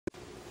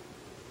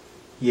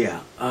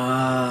Yeah,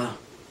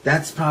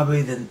 that's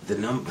probably the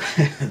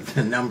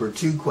the number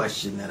two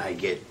question that I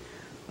get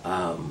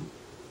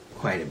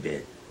quite a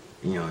bit.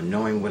 You know,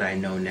 knowing what I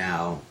know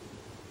now,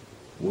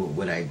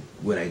 would I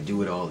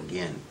do it all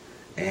again?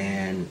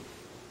 And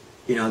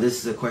you know, this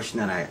is a question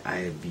that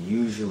I've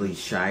usually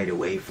shied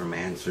away from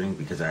answering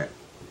because I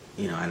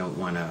don't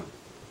want to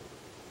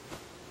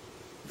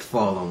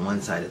fall on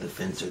one side of the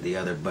fence or the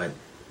other. But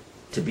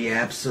to be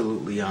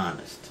absolutely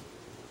honest,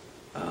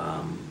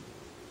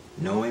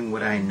 knowing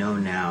what I know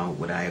now,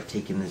 would I have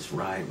taken this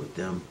ride with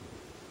them?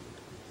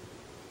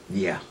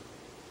 Yeah.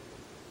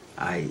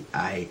 I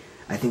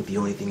think the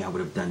only thing I would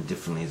have done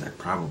differently is I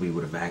probably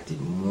would have acted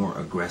more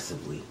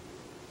aggressively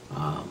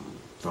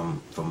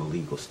from a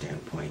legal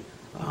standpoint.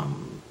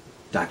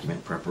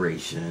 Document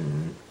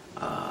preparation,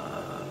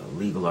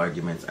 legal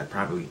arguments, I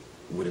probably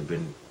would have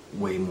been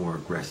way more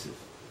aggressive.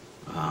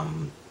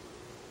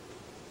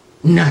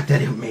 Not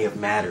that it may have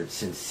mattered,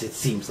 since it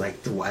seems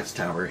like the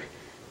Watchtower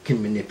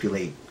can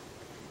manipulate,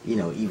 you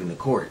know, even the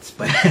courts.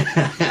 But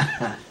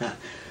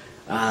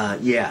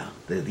yeah,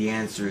 the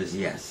answer is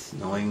yes.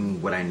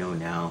 Knowing what I know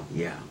now,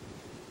 yeah,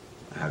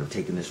 I would have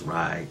taken this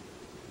ride,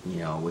 you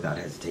know, without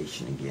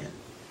hesitation again.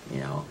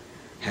 You know,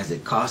 has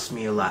it cost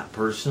me a lot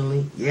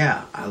personally?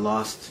 Yeah, I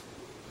lost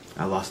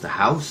a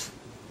house,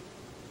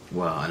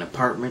 well, an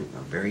apartment,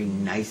 a very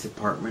nice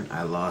apartment.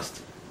 I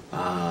lost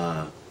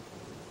a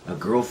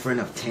girlfriend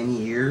of 10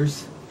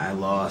 years. I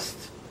lost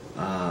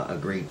a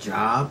great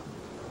job.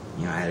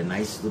 You know, I had a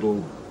nice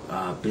little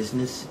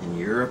business in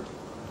Europe.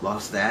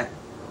 Lost that.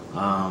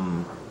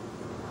 I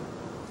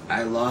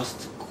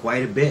lost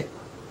quite a bit.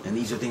 And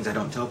these are things I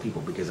don't tell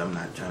people because I'm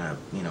not trying to,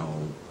 you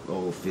know,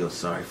 oh, feel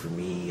sorry for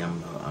me.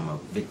 I'm a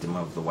victim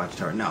of the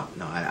Watchtower. No,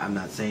 I'm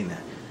not saying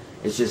that.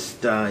 It's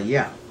just,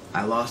 yeah,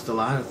 I lost a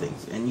lot of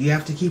things. And you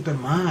have to keep in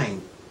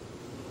mind,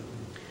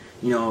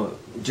 you know,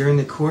 during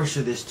the course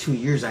of this 2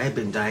 years, I had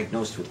been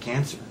diagnosed with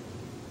cancer.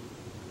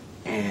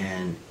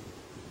 And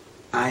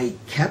I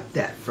kept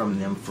that from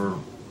them for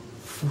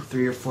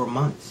 3 or 4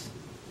 months.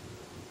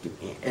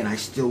 And I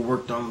still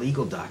worked on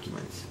legal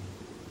documents,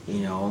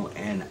 you know,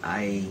 and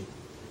I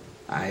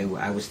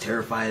was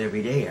terrified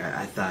every day.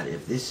 I thought,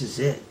 if this is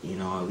it, you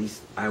know, at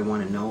least I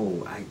want to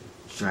know I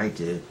tried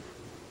to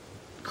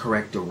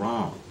correct a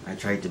wrong. I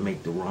tried to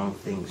make the wrong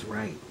things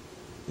right,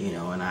 you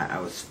know, and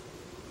I was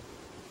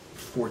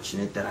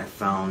fortunate that I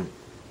found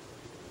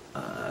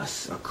a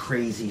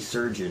crazy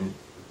surgeon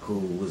who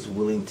was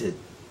willing to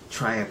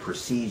try a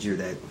procedure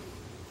that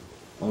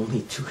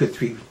only 2 or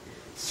 3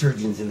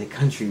 surgeons in the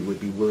country would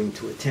be willing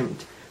to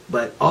attempt.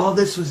 But all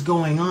this was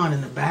going on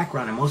in the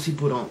background, and most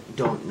people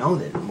don't know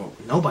that. Well,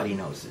 nobody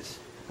knows this.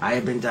 I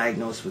had been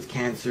diagnosed with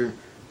cancer.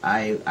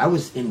 I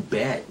was in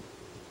bed,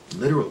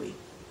 literally,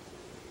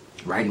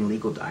 writing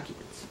legal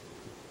documents.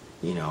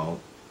 You know,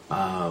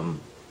 I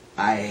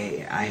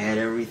had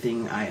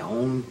everything I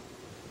owned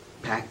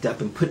packed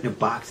up and put in a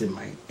box,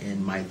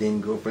 and my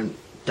then girlfriend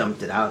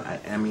dumped it out.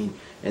 I mean,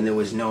 and there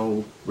was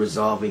no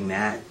resolving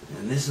that.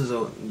 And this is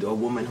a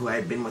woman who I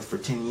had been with for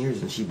 10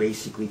 years, and she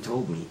basically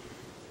told me,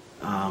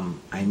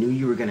 I knew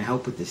you were going to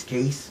help with this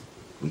case.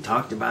 We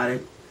talked about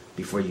it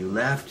before you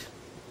left.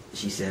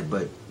 She said,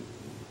 but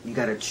you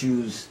got to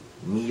choose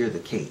me or the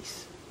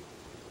case.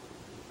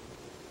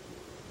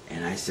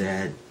 And I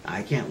said,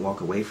 I can't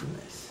walk away from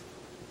this.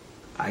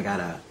 I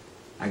gotta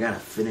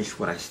finish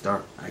what I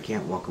start. I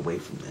can't walk away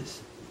from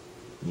this.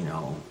 You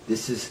know,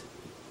 this is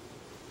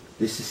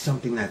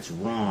something that's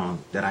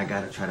wrong that I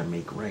gotta try to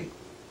make right,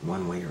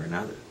 one way or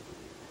another.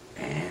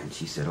 And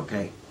she said,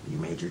 okay, you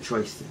made your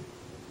choice then.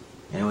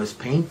 And it was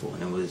painful,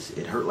 and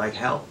it hurt like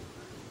hell.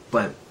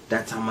 But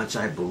that's how much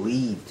I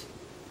believed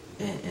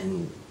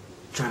in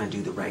trying to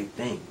do the right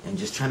thing, and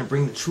just trying to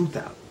bring the truth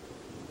out.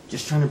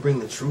 Just trying to bring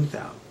the truth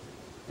out.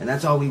 And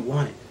that's all we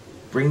wanted.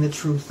 Bring the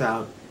truth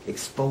out,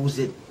 expose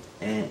it,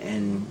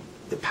 and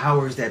the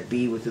powers that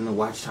be within the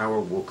Watchtower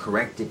will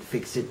correct it,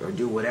 fix it, or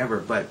do whatever.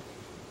 But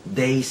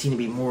they seem to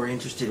be more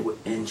interested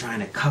in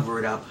trying to cover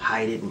it up,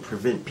 hide it, and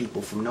prevent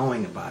people from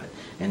knowing about it.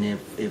 And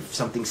if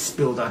something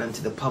spilled out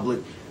into the public,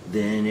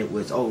 then it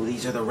was, oh,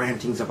 these are the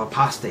rantings of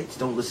apostates.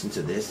 Don't listen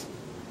to this.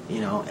 You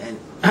know, and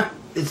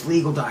it's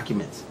legal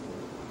documents.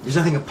 There's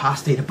nothing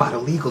apostate about a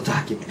legal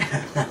document.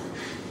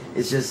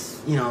 It's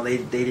just, you know, they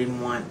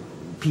didn't want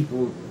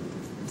people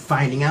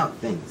finding out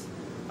things.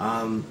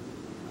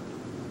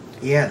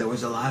 Yeah, there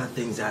was a lot of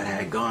things that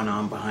had gone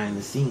on behind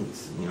the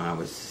scenes. You know, I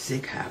was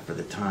sick half of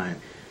the time,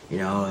 you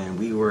know, and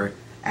we were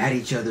at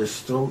each other's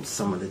throats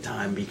some of the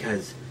time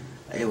because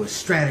it was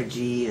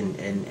strategy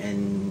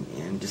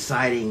and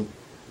deciding,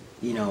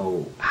 you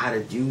know, how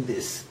to do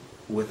this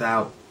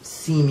without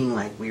seeming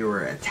like we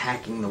were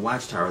attacking the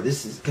Watchtower.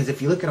 This is because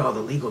if you look at all the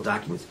legal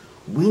documents,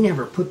 we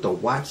never put the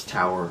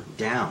Watchtower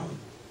down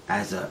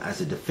as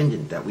a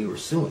defendant that we were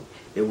suing.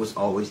 It was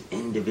always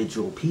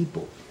individual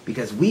people,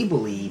 because we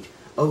believed,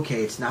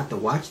 okay, it's not the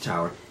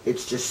Watchtower,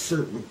 it's just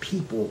certain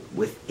people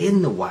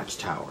within the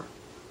Watchtower,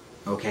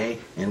 okay,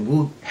 and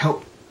we'll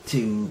help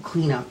to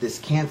clean out this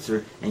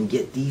cancer and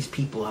get these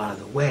people out of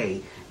the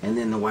way, and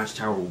then the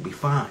Watchtower will be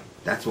fine.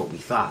 That's what we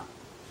thought.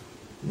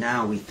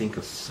 Now we think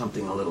of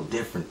something a little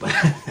different, but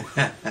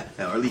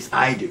or at least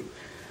I do.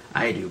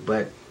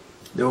 But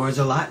there was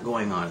a lot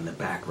going on in the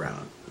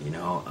background, you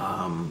know.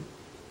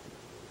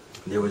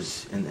 There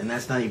was, and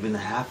that's not even the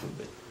half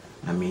of it.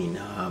 I mean,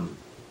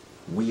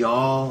 we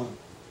all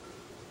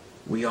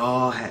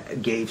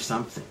gave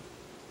something,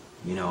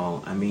 you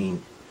know. I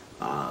mean,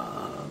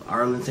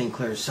 Arlen St.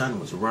 Clair's son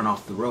was run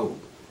off the road,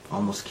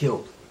 almost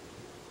killed,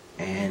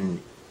 and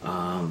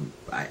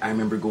I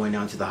remember going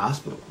down to the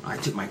hospital. I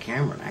took my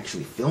camera and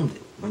actually filmed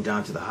it. Went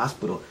down to the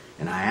hospital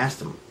and I asked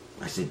him,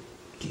 I said,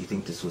 do you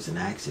think this was an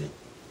accident?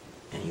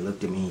 And he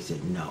looked at me and he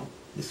said, no,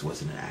 this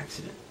wasn't an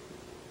accident.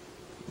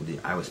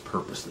 I was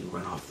purposely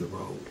run off the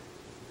road.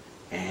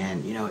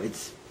 And, you know,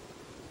 it's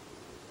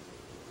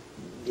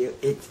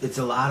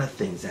a lot of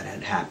things that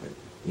had happened.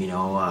 You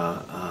know,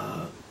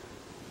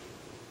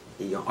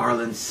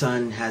 Arlen's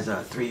son has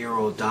a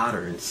 3-year-old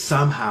daughter, and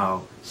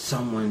somehow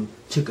someone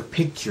took a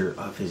picture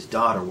of his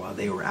daughter while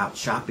they were out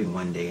shopping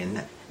one day,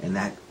 and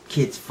that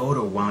kid's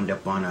photo wound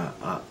up on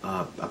a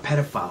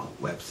pedophile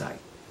website,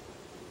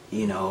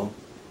 you know,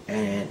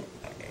 and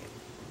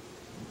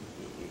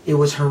it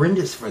was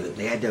horrendous for them.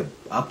 They had to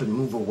up and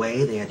move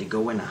away. They had to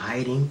go into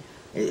hiding.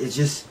 It's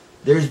just,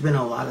 there's been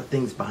a lot of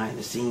things behind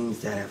the scenes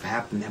that have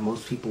happened that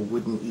most people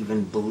wouldn't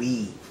even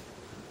believe,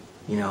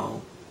 you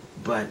know.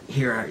 But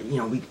here, you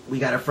know, we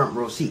got a front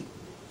row seat.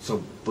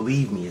 So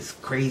believe me, as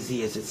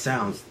crazy as it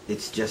sounds,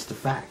 it's just the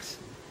facts,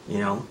 you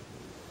know.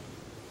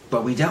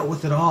 But we dealt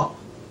with it all.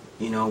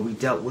 You know, we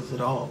dealt with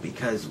it all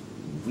because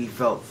we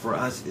felt for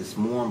us it's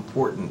more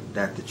important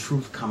that the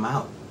truth come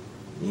out,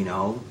 you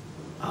know.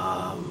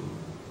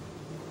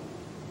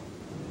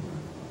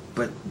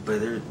 But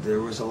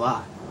there was a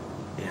lot,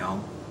 you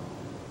know.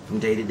 From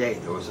day to day,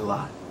 there was a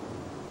lot.